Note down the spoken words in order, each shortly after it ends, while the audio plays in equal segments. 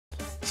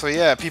So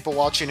yeah, people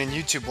watching in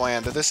YouTube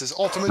land, this is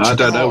Ultimate I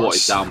don't know Chicken what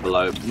is Horse. down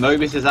below.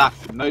 Mobius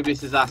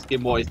is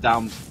asking what is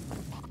down.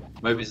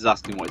 Mobius is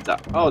asking what is down.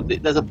 Oh,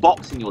 there's a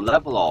box in your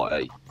level,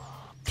 Artie.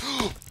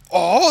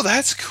 Oh,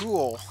 that's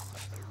cool.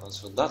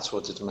 So that's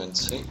what it meant,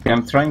 see?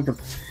 I'm trying to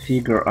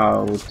figure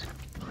out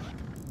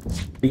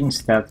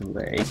things that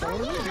way.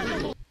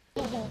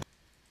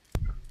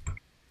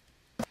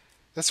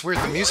 That's weird,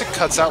 the music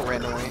cuts out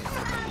randomly.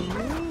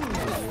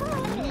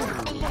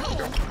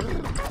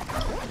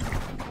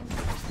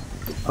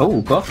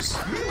 Oh, box.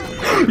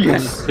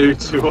 Yes.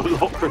 To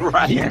unlock the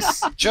raid.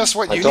 Yes. Just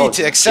what I you don't- need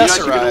to Are you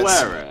actually gonna accessorize.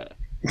 wear it?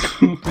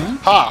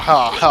 Ha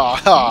ha ha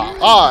ha!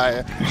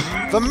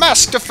 I, the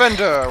Masked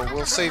Defender,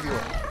 will save you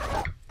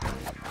all.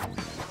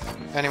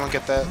 Anyone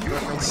get that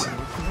reference?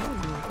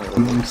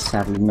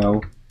 Sadly,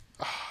 no.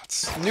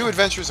 It's New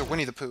Adventures of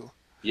Winnie the Pooh.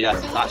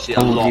 Yes, it's actually a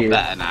Oh, lot dear.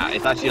 better now.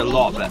 It's actually a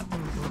lot better.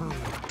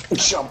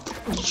 Jump!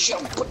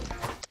 Jump!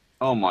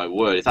 Oh my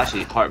word! It's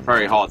actually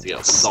very hard to get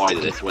off the side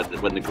of this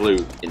when the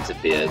glue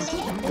interferes.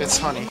 It's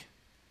honey.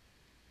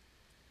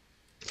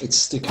 It's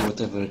sticky,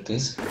 whatever it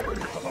is.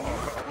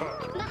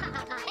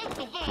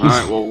 All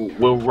right, well,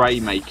 will Ray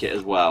make it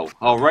as well?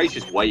 Oh, Ray's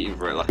just waiting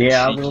for it like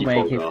Yeah, a I will cheeky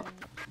make bugger.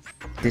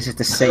 This is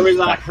the Get safe rid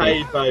of that factor.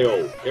 hay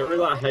bale. Get rid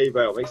of that hay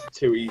bale. Makes it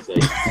too easy.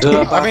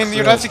 I mean,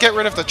 you'd have to get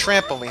rid of the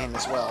trampoline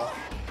as well.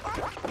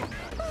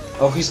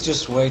 Oh, he's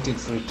just waiting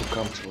for it to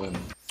come to him.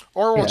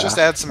 Or we'll Yeah, just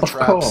add some of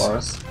traps.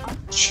 course.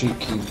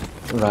 Cheeky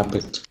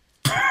rabbit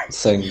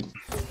thing.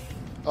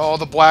 Oh,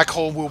 the black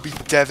hole will be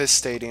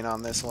devastating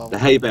on this The level.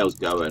 hay bale's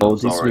going. Oh, I'm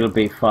this sorry. will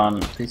be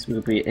fun. This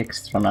will be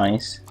extra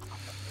nice.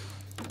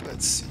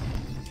 Let's see.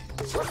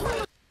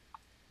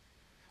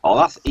 Oh,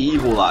 that's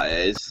evil. That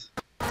is.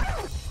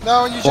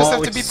 No, you just Oh,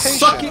 have to be it's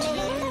patient.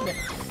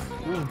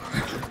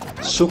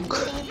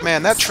 Sook.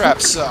 Man, that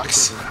trap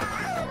sucks.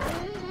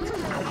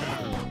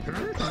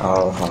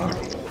 Uh-huh.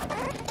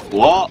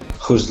 What?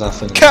 Who's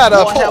laughing? What hell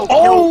Catapult!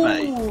 killed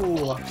me?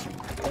 Oh!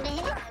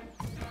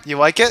 You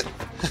like it?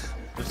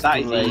 That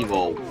is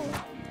evil.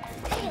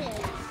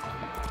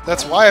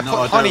 That's why I No, put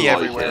I don't honey like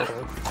everywhere.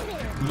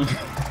 it.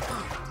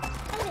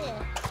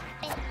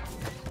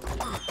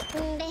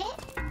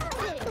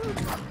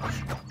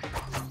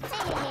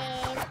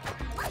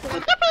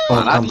 Oh,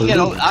 Man, how do you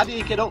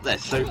unbelievable. get up there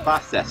so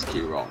fast, SQ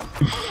Rock?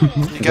 You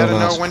gotta Don't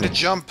know ask when to me.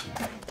 jump.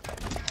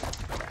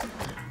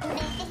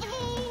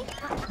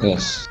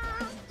 Yes.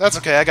 That's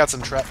okay, I got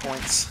some trap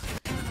points.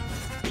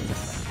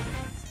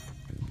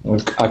 We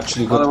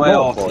actually By got the way,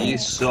 more Arthur, you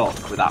points.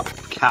 suck with that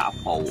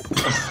catapult.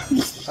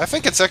 I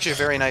think it's actually a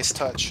very nice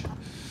touch.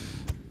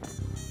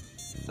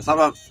 Let's have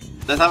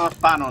a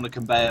fan on a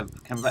conveyor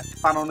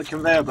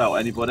belt,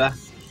 anybody?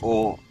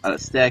 Or a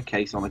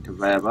staircase on a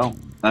conveyor belt?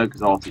 No,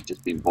 because Artie's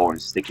just been boring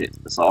sticking it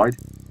to the side.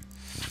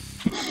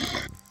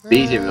 It's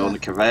easier on the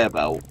conveyor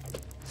belt.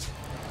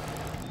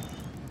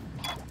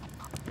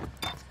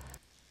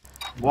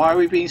 Why are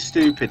we being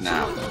stupid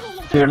now?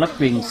 We're not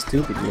being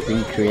stupid, we're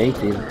being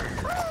creative.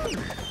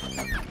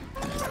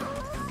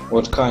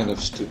 What kind of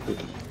stupid?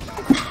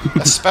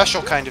 A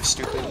special kind of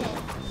stupid.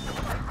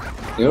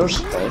 You're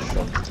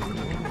special.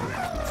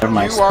 You're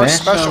my You are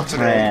special special today.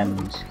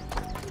 friend.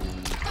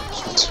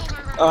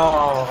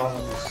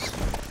 Oh.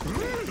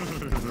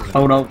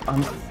 Oh no,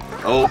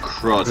 Oh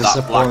crud!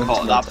 That black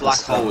hole Disappointment has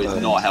is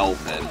happened. not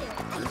helping.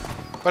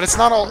 But it's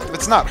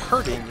not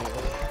hurting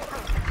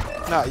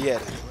you. Not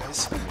yet,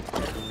 anyways.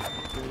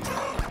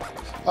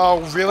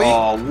 Oh, really?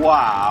 Oh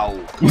wow!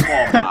 Come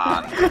on,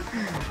 man!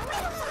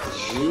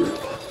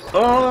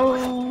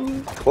 Oh!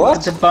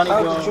 What? The bunny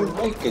How go. did you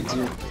make it?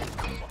 You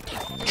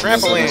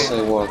Trampoline.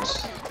 say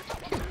what?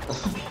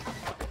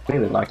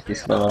 Really like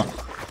this level.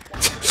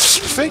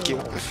 Thank you.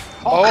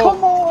 Oh,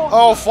 come on!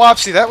 Oh,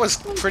 Flopsy, that was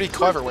pretty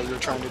clever what you were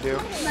trying to do.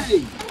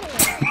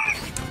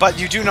 But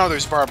you do know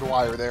there's barbed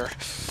wire there.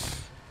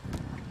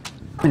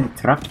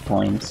 Trap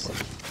points.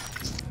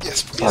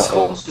 Yes, What's please.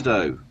 supposed to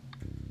do?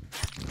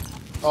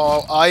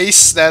 Oh,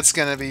 ice, that's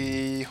gonna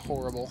be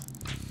horrible.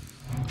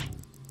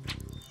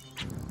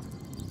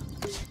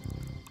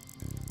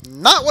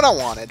 Not what I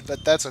wanted,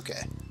 but that's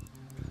okay.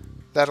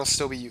 That'll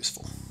still be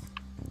useful.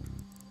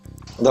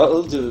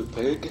 That'll do,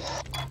 pig.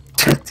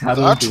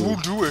 That'll That do. will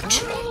do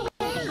it.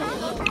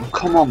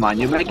 Come on, man!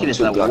 You're making this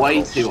Two level black way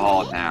holes. too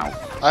hard now.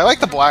 I like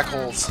the black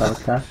holes.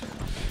 Okay.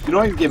 You're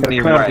not even giving me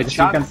a Clever, rare because you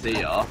chance here.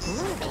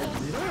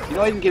 You're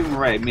not even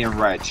giving me a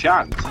rare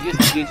chance.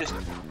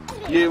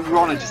 You're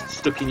Ron just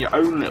stuck in your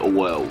own little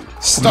world.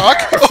 Stuck?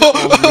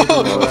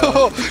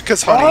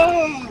 Because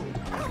honey.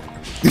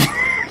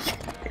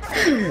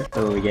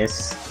 Oh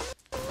yes.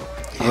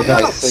 I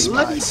Yes, think,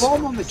 Bloody nice.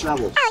 bomb on this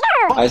level.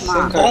 I think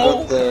I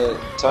got the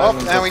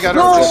timing now of we the got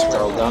our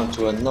projectile down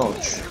to a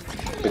notch.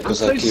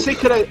 Because I'm I so keep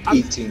sick of it.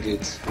 eating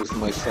it with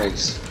my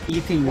face.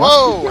 Eating what?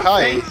 Whoa,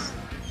 hi. I'm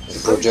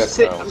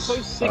Projectiles. so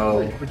sick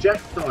Oh. of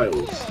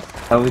projectiles.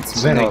 Oh,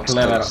 it's very not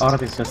clever. toast.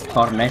 Art is just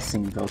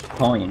harnessing those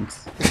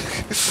points.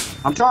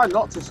 I'm trying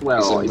not to swear.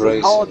 He's It's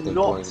embracing hard the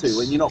not points. to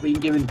when you're not being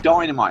given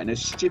dynamite and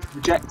those stupid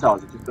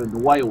projectiles are just going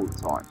away all the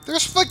time.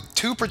 There's like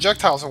 2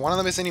 projectiles and one of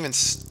them isn't even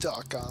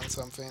stuck on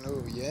something.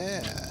 Oh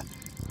yeah.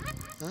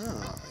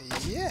 Oh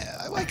yeah,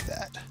 I like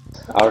that.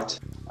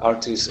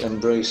 Art is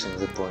embracing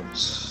the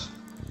points.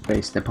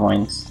 Face the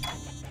points.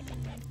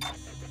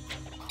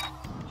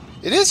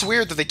 It is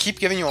weird that they keep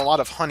giving you a lot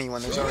of honey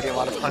when there's already a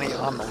lot of honey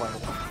on the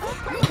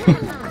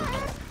level.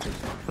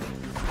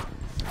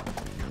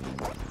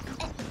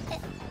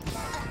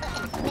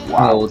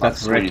 Wow, Oh,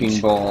 that's strange.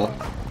 Wrecking Ball.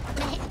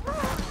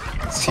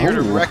 It's here to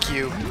Oh. wreck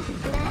you.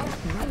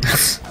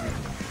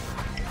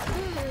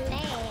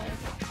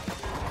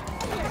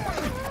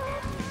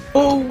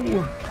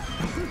 Oh!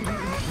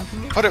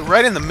 Put it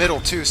right in the middle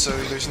too, so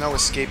there's no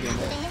escaping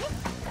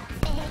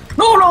it.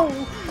 No,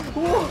 no!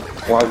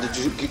 Wow, did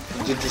you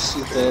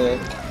see the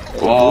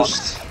What?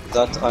 boost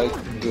that I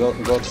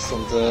got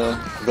from the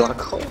black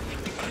hole?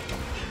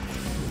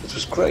 It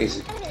was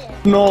crazy.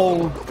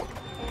 No!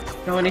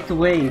 No, I need to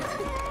wait.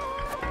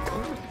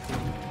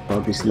 For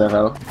this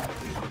level.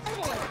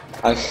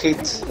 I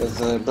hit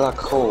the black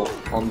hole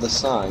on the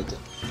side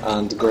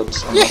and got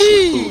a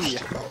Yee!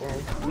 massive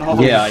boost. No.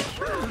 Yeah,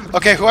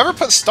 Okay, whoever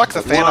stuck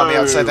the fan on the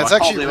outside, that's I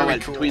can't actually believe I really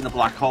went cool. between the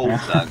black holes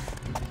then.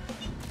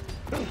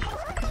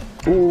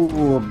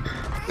 Ooh.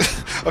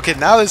 Okay,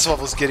 now this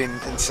level's getting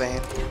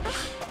insane.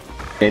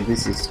 Okay,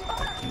 this is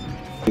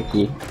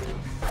tricky.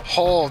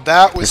 Oh,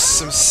 that was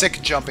some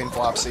sick jumping,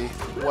 Flopsy.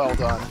 Well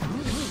done.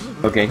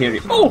 Okay, here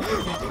you. Oh!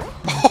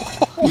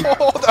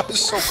 Oh, that was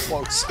so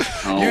close.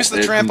 Oh, Use the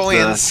here comes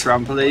trampolines. The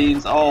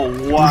trampolines. Oh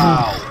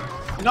wow!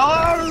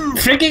 No!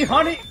 Freaking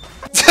honey!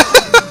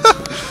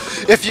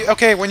 If you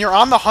when you're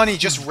on the honey,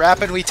 just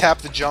rapidly tap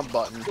the jump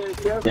button.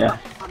 Yeah.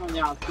 I'm on the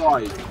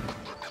outside.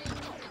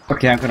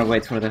 Okay, I'm gonna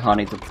wait for the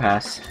honey to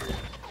pass.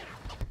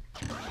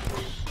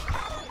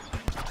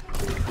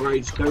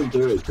 Right, just don't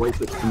do it. Wait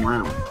for it to come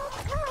round.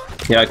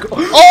 Yeah, I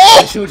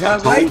Oh! should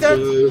have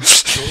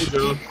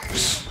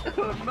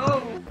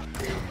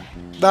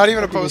Not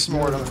even a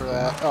post-mortem for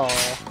that.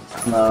 Oh.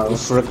 No,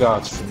 With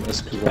regards from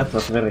SQ1. that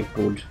was very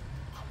good.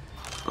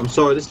 I'm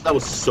sorry, this level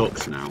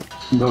sucks now.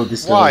 No,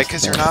 this Why? level is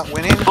Because you're bad. not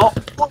winning? Oh,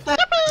 what the?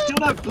 Still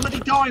no bloody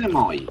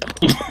dynamite.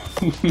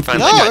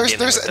 No,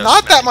 there's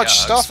not that much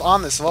stuff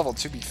on this level,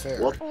 to be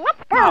fair. What?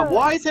 No,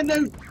 why is there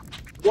no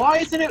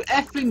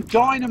effing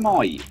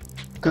dynamite?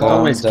 Could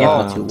always get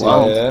what you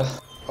want. Yeah.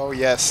 Oh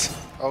yes.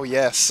 Oh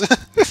yes.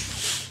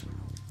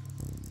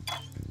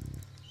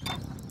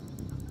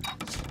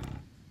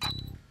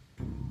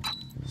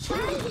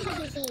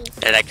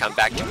 And I come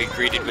back to be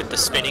greeted with the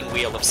spinning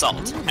wheel of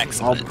salt. Oh,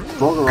 Excellent.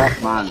 bugger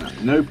off, man.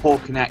 No poor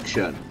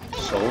connection.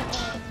 Salt.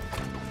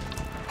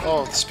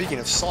 Oh, speaking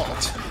of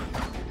salt.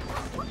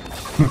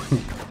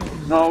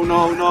 No,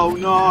 no, no,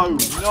 no, no.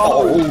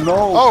 Oh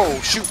no! Oh,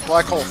 shoot,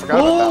 black hole. Forgot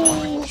about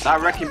that one.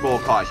 That wrecking ball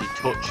can't actually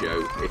touch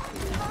you.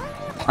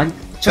 I'm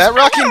That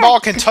wrecking ball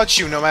can touch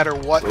you no matter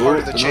what part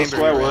of the no chamber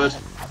swear you're in. word.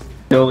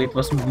 No, it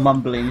was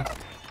mumbling.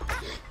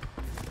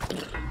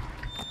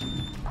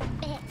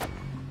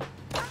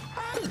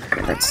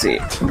 Okay, let's see.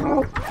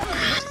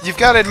 You've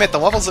got to admit, the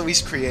level's at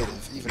least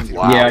creative, even if you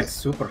Wow. Yeah, it's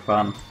super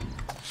fun.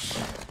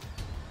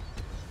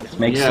 It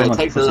makes Yeah, so it much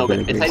takes a little bit.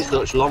 It possibilities. takes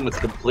much longer to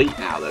complete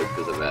now, though,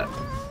 because of it.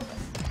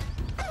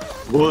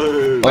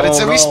 Whoa! But it's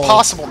Oh, at least no.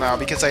 possible now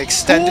because I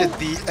extended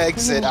the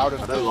exit out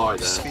of I don't like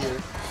the that.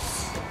 sphere.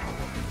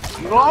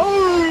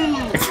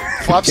 No!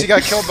 Flopsy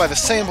got killed by the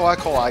same black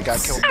hole I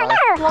got killed by.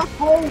 Black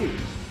hole!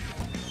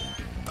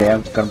 Yeah,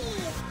 I'm gonna...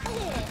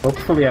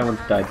 Hopefully I won't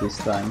die this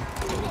time.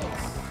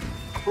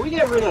 Can we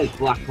get rid of those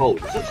black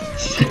holes? Such a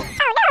shit.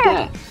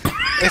 Yeah.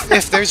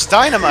 If there's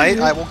dynamite,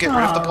 I will get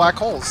rid of the black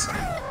holes.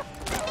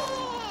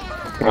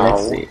 Okay,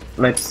 let's see.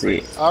 Let's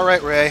see.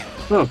 Alright, Ray.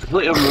 Well,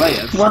 completely unrelated.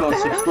 I've just What? got a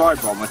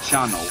subscriber on my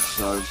channel,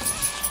 so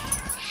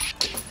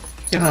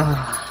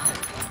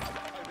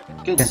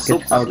getting Just get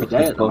subs out every of day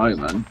this at the box.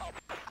 moment.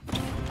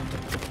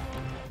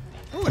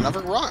 Ooh,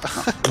 another rock.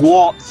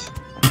 What?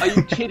 Are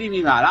you kidding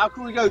me, man? How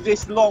can we go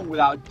this long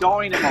without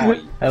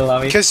dynamite? I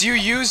love it. Because you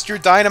used your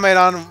dynamite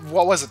on,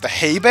 what was it, the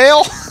hay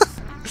bale?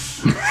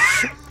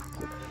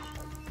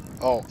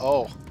 Oh,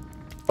 oh.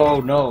 Oh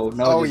no,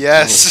 no. Oh, this-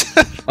 yes.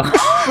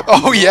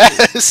 Oh,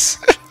 yes.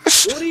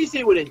 What is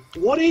it with it?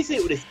 What is it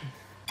with this?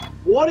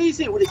 What is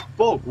it with this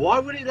bug? Why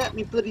would it let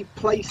me bloody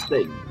place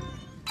things?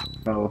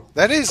 No.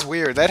 That is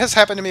weird. That has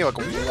happened to me like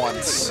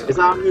once. Is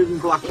that a moving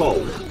black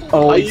hole?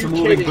 Oh, Are it's you a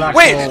moving kidding? black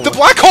Wait, hole. the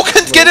black hole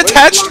can get where's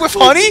attached black with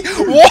hole? honey?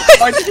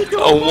 What?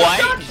 Oh,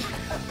 what?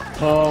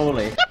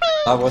 Holy.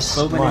 I was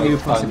So many new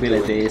smart, I'm doing-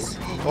 possibilities.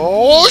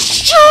 Oh,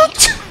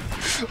 shoot!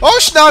 Oh,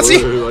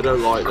 Schnazzy! Ooh, I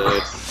don't like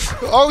this.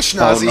 Oh,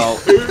 Schnazzy.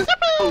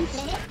 Oh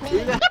Who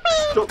the heck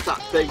stuck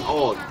that thing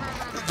on?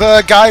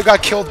 The guy who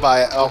got killed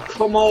by it. Oh.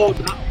 Come on,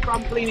 that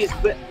trampoline is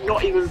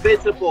not even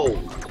visible.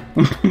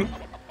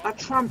 That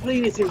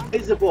trampoline is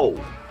invisible.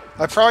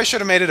 I probably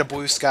should have made it a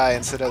blue sky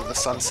instead of the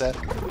sunset.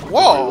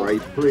 Whoa! Right,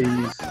 please.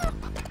 no.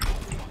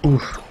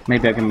 Oof.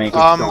 Maybe I can make it.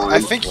 I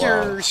think Wow.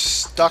 you're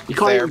stuck You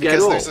can't there even get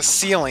because up. there's a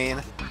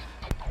ceiling.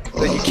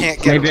 that you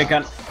can't get. Maybe I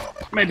can.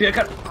 Maybe I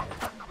can.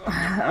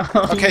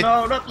 Oh, Okay.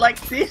 no, not like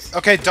this.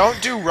 Okay, don't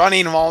do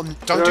running wall.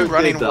 Don't do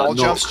running that, wall not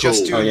jumps.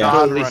 Just do cool. Oh, yeah.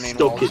 Totally non-running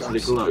stuck wall it to the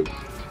jumps. globe.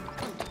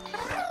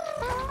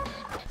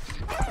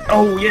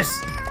 Oh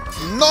yes.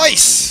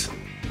 Nice.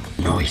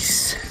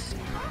 Nice.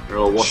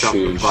 Oh, watch out for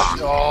Sheesh. that.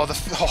 Oh,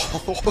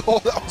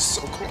 that was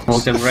so Oh,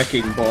 close. the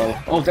wrecking ball.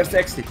 Oh, there's the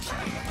exit.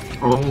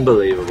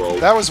 Unbelievable.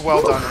 That was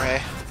well done,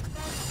 Ray.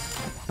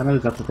 I never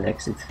got to the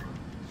exit.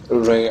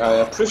 Ray, I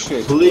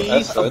appreciate your Please,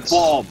 a efforts.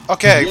 bomb.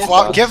 Okay, Yes,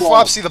 Flop, a give bomb.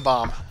 Flopsy the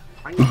bomb.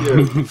 Thank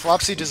you.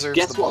 Flopsy deserves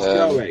Guess the what's bomb.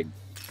 going?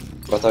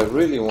 But I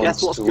really want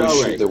Guess what's to wish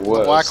you going? the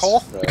worst. black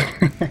hole? Ray.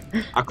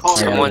 I can't.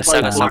 Someone Yeah,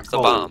 set us black up the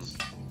bomb. holes.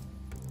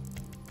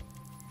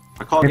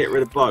 I can't get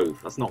rid of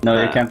both. That's not No,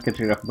 fair. you can't get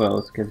rid of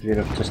both. Get rid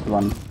of just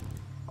one.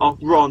 Oh,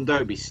 Ron,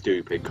 don't be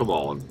stupid. Come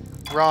on.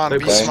 Ron, Don't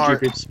be put smart.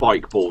 stupid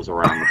spike balls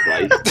around the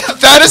place.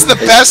 That is the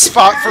best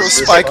spot for a Is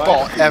this spike fine?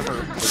 ball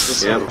ever. Is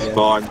this Yeah, okay? that's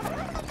fine.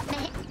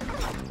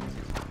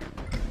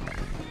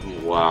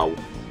 Oh, wow.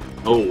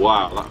 Oh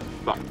wow,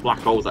 that black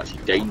hole's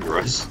actually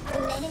dangerous.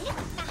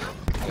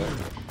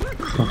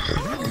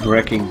 The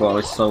wrecking ball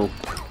is so.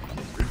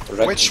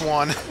 Which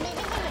one?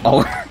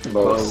 Oh.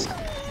 Both.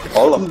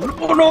 All of them.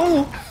 Oh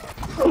no.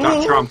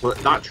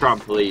 That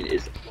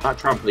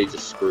trampoline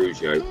just screws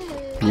you.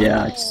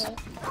 Yeah, it's.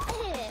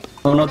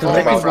 Oh no, the Oh,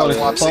 wrecking about ball is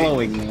Flopsy.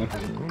 following me.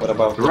 What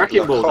about The wrecking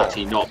black ball's hole?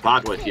 actually not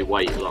bad if you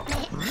wait. Look.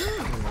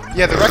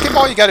 Yeah, the wrecking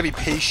ball, you gotta be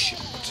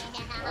patient.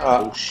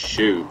 Oh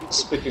shoot.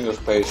 Speaking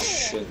of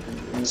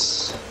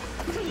patience,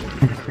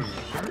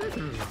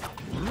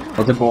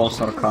 Oh, the balls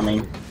are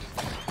coming.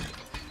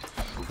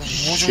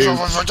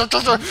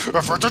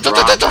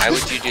 Why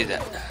would you do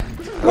that?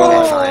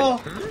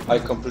 well, I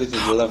completed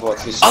the level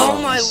at least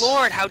Oh my once.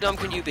 lord, how dumb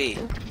can you be?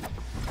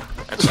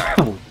 I'm sorry.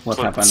 Oh, what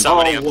But happened?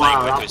 somebody Oh, I'm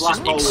wow, playing that with was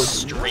just black hole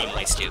was-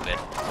 extremely stupid.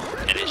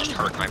 And it just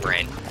hurt my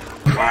brain.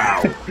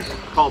 Wow.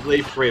 Can't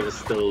believe 3 of us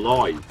still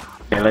alive.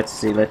 Okay, let's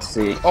see, let's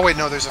see. Oh wait,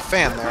 no, there's a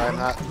fan there. I'm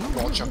not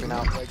wall jumping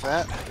out like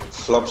that.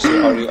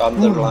 Flopsy, are you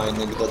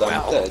underlining that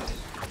I'm Wow. dead?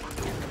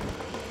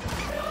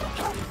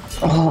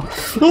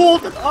 Oh, oh,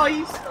 the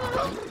eyes!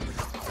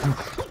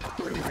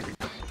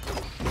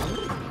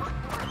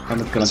 I'm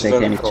not gonna It's take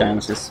very any cold.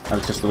 chances. I'll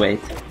just wait.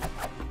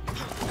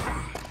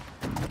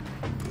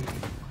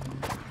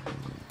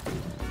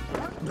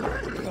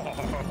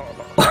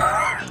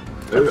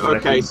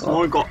 Okay,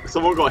 someone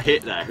got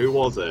hit there. Who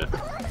was it?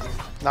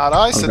 Not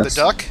I, said the that's-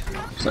 duck.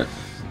 So,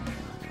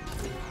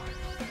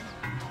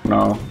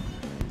 no.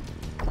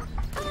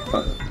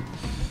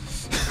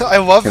 I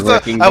love The the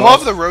wrecking I ball.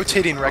 love the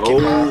rotating wrecking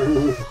ball.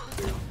 Oh.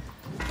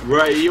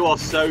 Ray, you are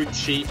so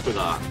cheap for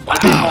that. I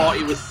think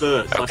Artie was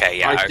first. Okay,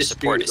 yeah, I our dispute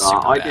support is that.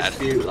 super I bad.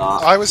 dispute that.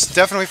 I was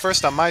definitely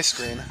first on my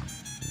screen.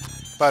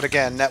 But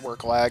again,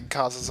 network lag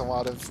causes a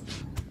lot of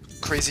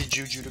crazy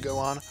juju to go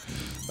on.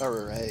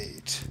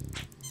 Alright.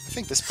 I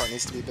think this part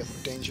needs to be a bit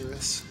more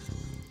dangerous.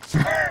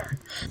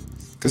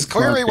 Because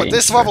clearly what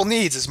this dangerous. level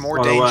needs is more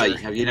By the way,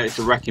 danger. have you noticed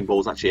the wrecking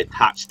ball's actually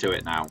attached to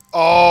it now?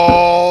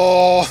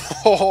 Oh,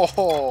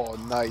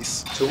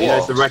 nice. To You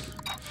noticed the what? wreck.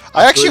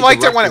 I actually Include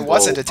liked the it when it wrecking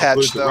wasn't ball. attached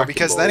Include the though, wrecking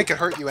because then ball. it could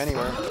hurt you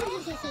anywhere.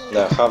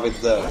 Yeah, have it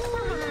there.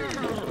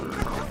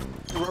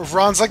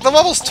 Ron's like, the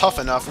level's tough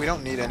enough, we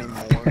don't need any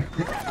more.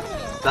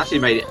 It's actually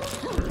made it.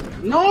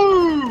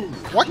 No!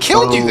 What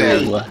killed you there?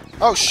 Oh,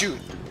 Oh shoot.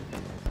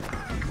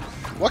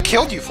 What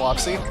killed you,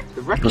 Flopsy?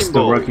 The just wrecking the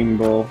ball. wrecking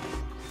ball.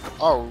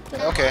 Oh,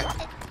 okay.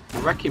 The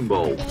wrecking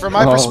ball. From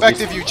my Oh,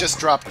 perspective, you just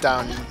dropped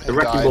down The and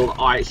wrecking died. ball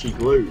I actually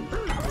glued.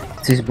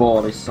 This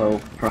ball is so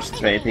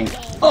frustrating.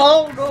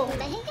 Oh no!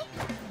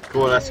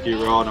 Go on, Esky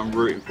Ron, I'm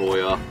rooting for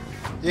you.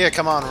 Yeah,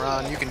 come on,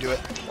 Ron, you can do it.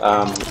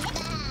 Oh,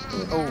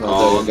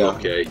 Oh, there you go.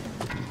 okay.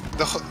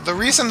 the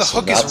reason the So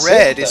hook is that's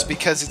red it, is then.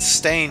 because it's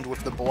stained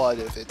with the blood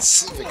of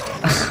its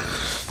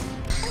victims.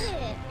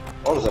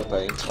 Or the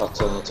paint,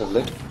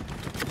 alternatively.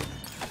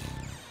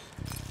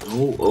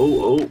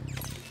 Oh.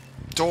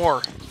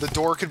 Door. The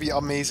door could be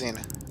amazing.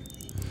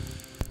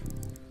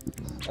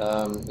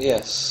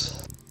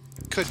 Yes.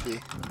 Could be.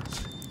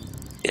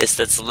 Yes,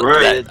 that's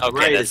Ray, that, okay.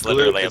 Ray, That's there's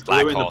literally a glue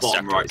black in the hole stuck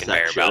bottom to a right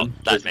conveyor section. belt.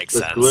 That makes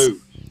There's sense.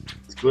 glue.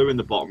 There's glue in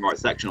the bottom right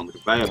section on the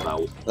conveyor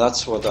belt.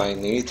 That's what I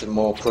need,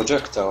 more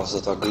projectiles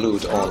that are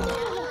glued on.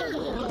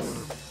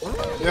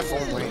 If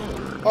only.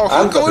 Oh, who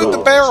And the glued the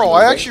door. barrel?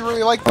 I actually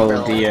really like the Oh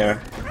barrel.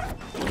 dear.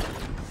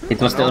 It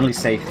was the only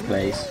safe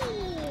place.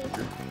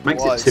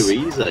 Makes Was. it too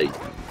easy.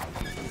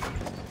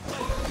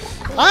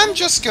 I'm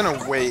just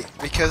gonna wait,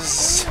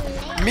 because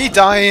me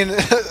dying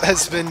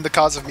has been the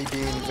cause of me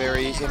being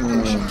very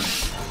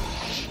impatient.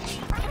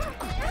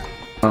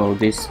 Oh,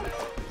 this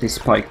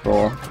spike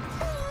ball.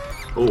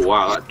 Oh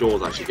wow, that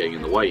door's actually getting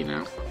in the way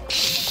now.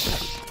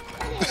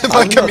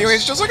 My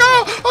chameleon's just like,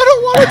 oh, I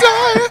don't want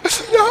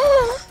to die!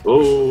 No!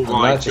 Oh And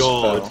my that just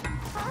god.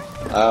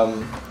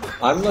 fell.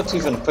 I'm not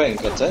even paying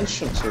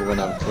attention to when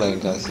I'm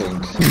playing, I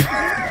think.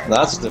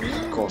 That's the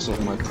cause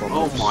of my problem.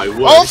 Oh my word,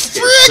 Oh, it's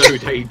getting frig!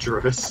 so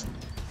dangerous.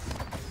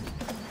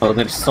 Oh,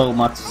 there's so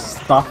much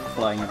stuff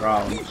flying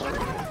around.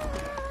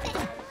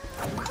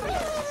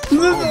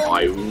 Oh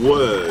my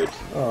word.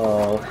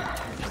 Oh.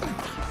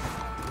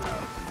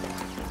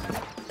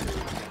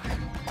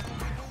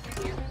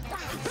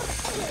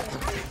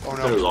 Oh I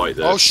don't no. like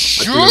this. Oh I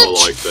shoot! do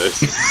not like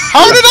this.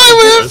 How did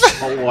I live?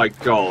 Oh my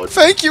god.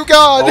 Thank you,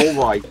 God! Oh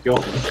my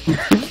god.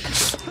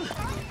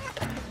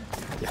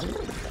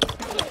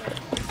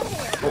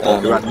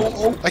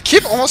 I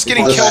keep almost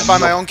getting Well, killed by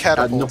my that own had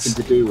nothing catapults.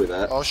 to do with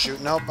it. Oh shoot,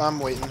 nope, I'm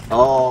waiting.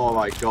 Oh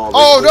my god.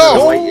 Oh, We've got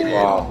no! to wait in it.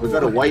 Wow. We've got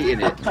to wait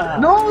in it.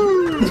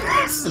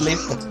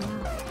 Slipped.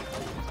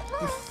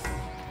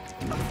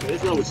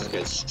 This level just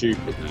gets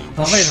stupid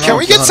now. How many Can we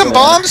rounds get are some there?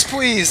 bombs,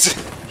 please?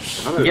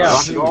 I don't know, Yeah,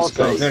 that's your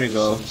okay, there you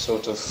go. Some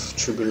sort of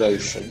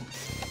tribulation.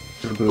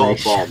 Got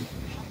a bomb.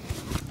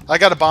 I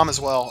got a bomb as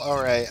well,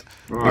 alright.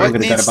 Right. What gonna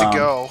get needs a to bomb.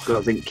 go?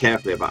 Gotta think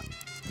carefully about it.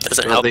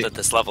 Doesn't Well, help they- that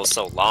this level's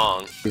so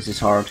long. This is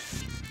hard.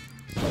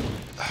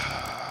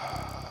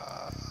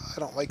 I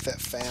don't like that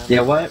fan.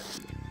 Yeah, what?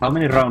 How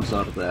many rounds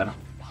are there?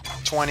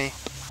 20.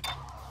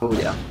 Oh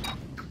yeah.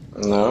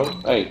 No,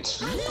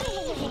 8.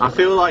 I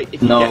feel like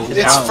if you No, get to the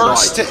It's outside,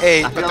 first to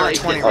 8, I but feel there are like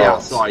if 20 you get to the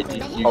rounds. outside,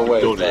 you've Oh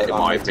wait, done it, in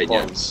my eight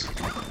opinion. points.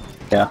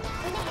 Yeah.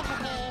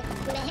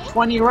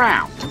 20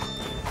 rounds?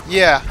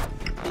 Yeah.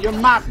 You're a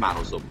madman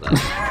or something.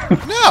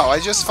 No, I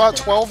just thought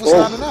 12 was Oh,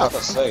 not got a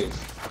enough.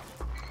 save.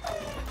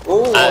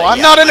 Oh, Oh,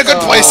 I'm not in a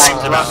good place.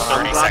 I'm about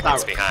 30 I'm glad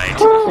seconds that-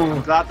 behind.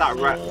 I'm glad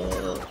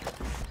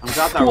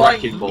that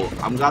wrecking ball.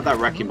 I'm glad that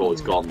wrecking ball is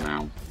gone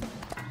now.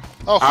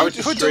 Oh, I who, was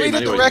just who streaming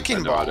deleted the anyway, wrecking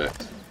you found ball? out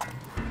it.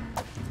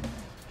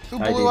 Who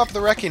I blew did. up the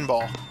wrecking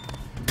ball?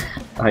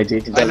 I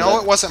did. I know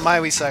it wasn't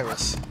Miley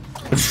Cyrus.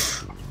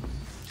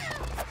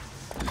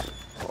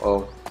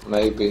 oh,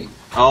 maybe.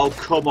 Oh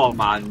come on,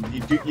 man!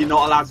 You're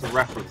not allowed to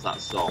reference that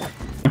song.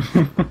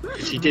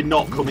 She did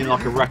not come in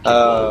like a wrecking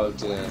ball. Oh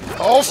dear.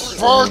 Oh, But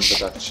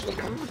fudge! actually,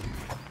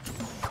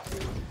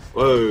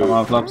 Whoa! Come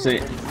on,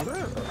 Flopsy.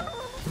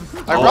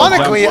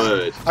 Ironically, Oh, my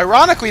word.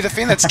 ironically, the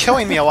thing that's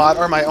killing me a lot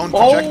are my own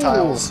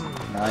projectiles.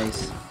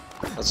 Nice.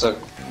 that's a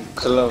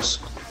close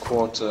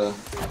quarter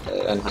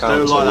I encounter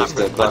don't with the like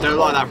that. I black don't like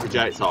one. that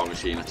projectile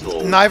machine at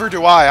all. Neither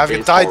do I. I've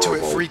It's died to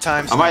horrible. it 3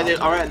 times. Am I,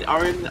 now.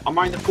 am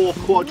I in the 4th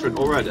quadrant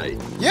already?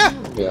 Yeah,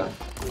 Yeah.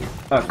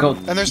 Go.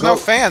 and there's go. no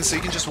fan, so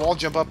you can just wall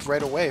jump up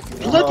right away if you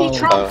want. Bloody Oh.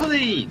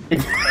 trampoline!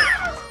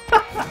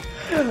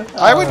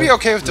 I would be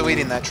okay with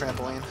deleting that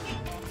trampoline.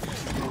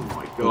 Oh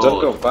my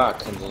Don't go god.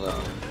 back in the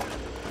level.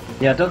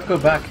 Yeah, don't go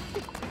back.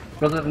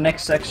 Go to the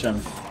next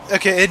section.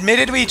 Okay,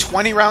 admittedly,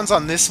 20 rounds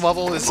on this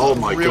level is Oh a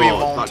my really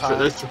god. long time.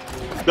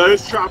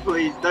 Those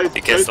trampolines,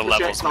 Because those the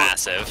level's projectiles-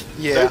 massive.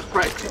 Yeah.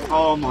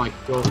 Oh my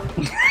god.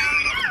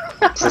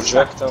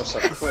 Projectiles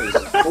are crazy.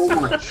 Oh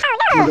my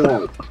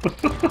god.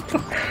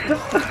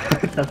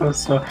 That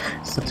was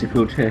such a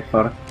good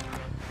effort.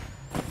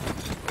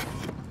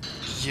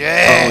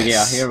 Yes! Oh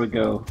yeah, here we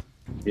go.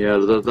 Yeah,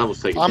 that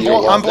was taking I'm, too You're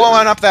I'm long.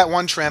 blowing up that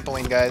one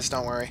trampoline, guys.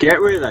 Don't worry. Get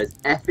rid of those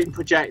effing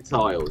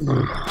projectiles.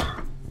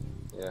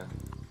 Yeah.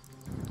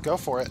 Go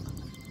for it.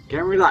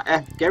 Get rid of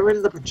that get rid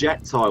of the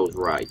projectiles,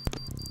 Ray.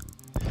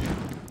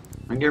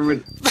 I'm getting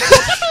rid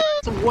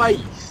It's a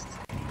waste.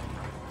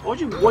 Why'd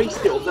you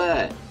waste it up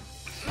there?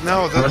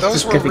 No, I was those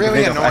just were getting really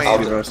rid of annoying.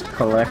 Activer's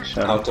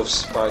collection. Out of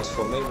spite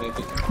for me,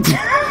 maybe.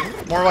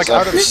 More like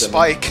out of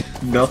spike.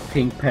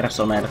 Nothing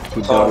personal, Oh,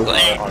 kiddo.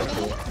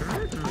 hardly.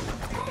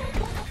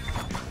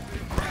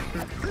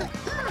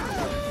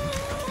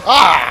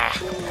 Ah!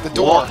 The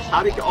door. What?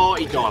 How did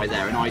Artie die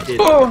there and I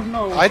didn't? Oh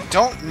no! I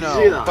don't See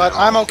know, that? but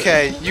I'm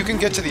okay. You can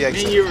get to the Me and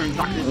exit. you are in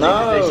exactly the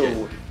same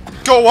position. No!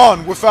 Go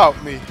on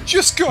without me.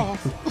 Just go.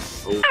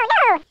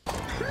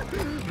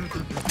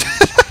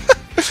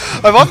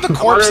 I love the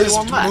corpses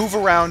one left? move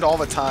around all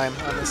the time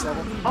on this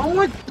level. Oh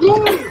my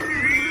god!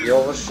 You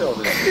overshot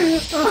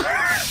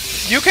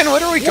it. You can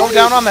literally go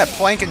down on that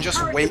plank and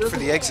just wait for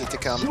the exit to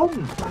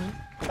come.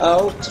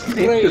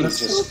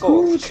 Outrageous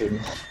fortune.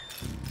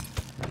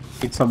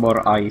 Need some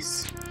more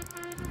ice.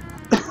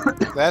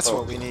 That's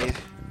what we need.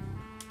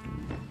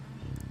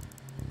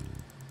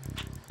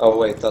 Oh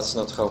wait, that's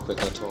not helping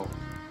at all.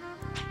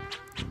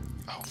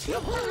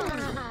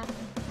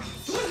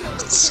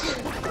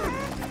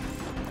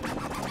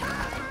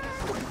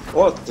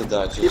 What did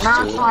I The just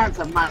amount of do? times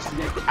I've managed to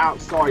get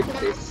outside of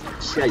this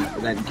shape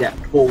and then get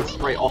pulled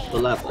straight off the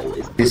level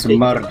is This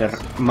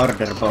ridiculous.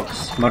 murder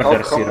box, Oh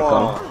murder come circle.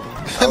 on!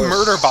 That was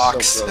Murder so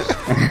box.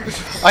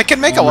 close. I can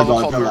make a Oh my level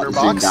God, called no, Murder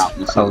that zoomed Box. out in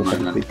the Oh, sun, that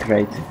would be man.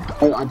 great.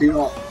 I do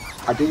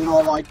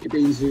not like it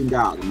being zoomed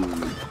out at the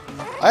moment.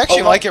 I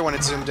actually like it when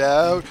it's zoomed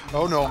out.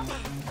 Oh no.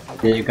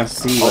 Yeah, you can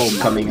see what's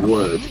coming up.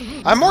 word.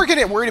 I'm more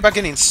worried about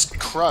getting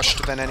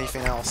crushed than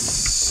anything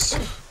else.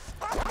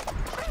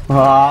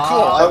 Ah,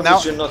 Cool. How Now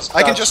did you not I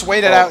can catch just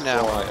wait it out off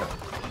now. wire?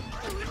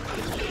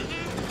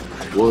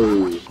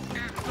 Whoa.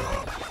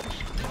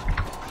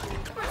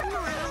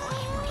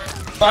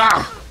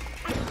 Ah!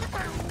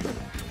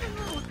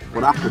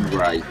 What happened,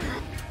 Ray?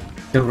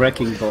 The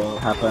wrecking ball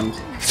happened.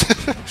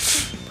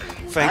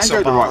 Thanks,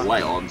 I go the right Obama.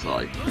 way, aren't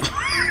I?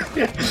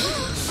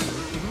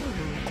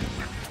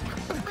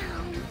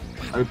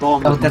 A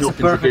bomb Oh, has that's a nothing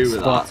to perfect do with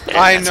spot. that.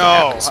 Yeah, I that's what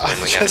know, happens when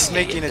I'm we just have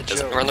making a that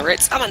doesn't joke. run the right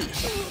summon.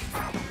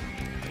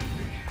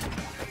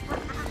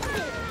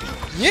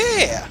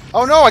 Yeah!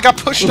 Oh no, I got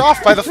pushed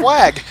off by the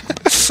flag!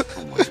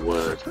 Oh my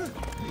word.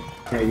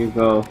 There you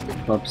go,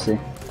 Flopsy.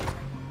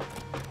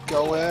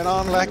 Going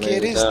on like There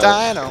it you is go.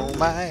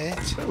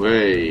 dynamite.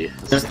 Wait.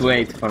 Just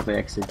wait for the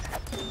exit.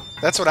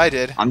 That's what I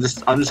did. I'm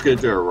just gonna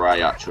do a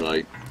Ray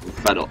actually.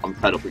 I'm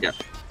fed up again.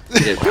 I'm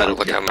getting fed up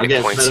Look how again. many I'm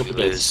getting points fed up we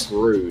again. lose.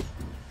 Screwed.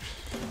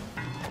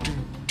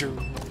 Do,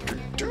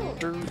 do,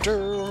 do,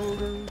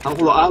 do.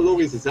 How long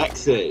is this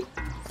exit?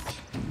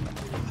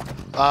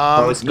 it's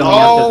coming after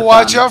Oh, the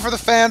watch fan. out for the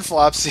fan,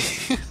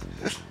 Flopsy.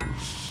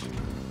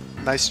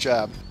 Nice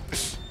job. The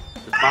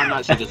fan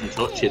actually doesn't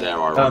touch you there,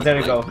 Oh, there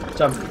you ironically. go.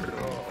 Jump.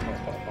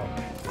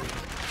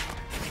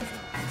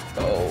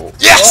 Oh.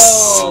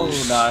 Yes!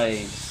 Oh,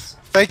 nice.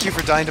 Thank you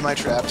for dying to my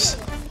traps.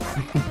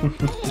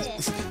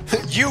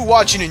 You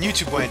watching in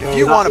YouTube land, if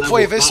you That want to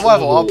play level- this that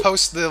level, I'll level-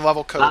 post the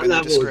level code that in the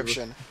level-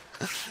 description.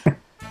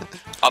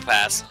 I'll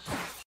pass.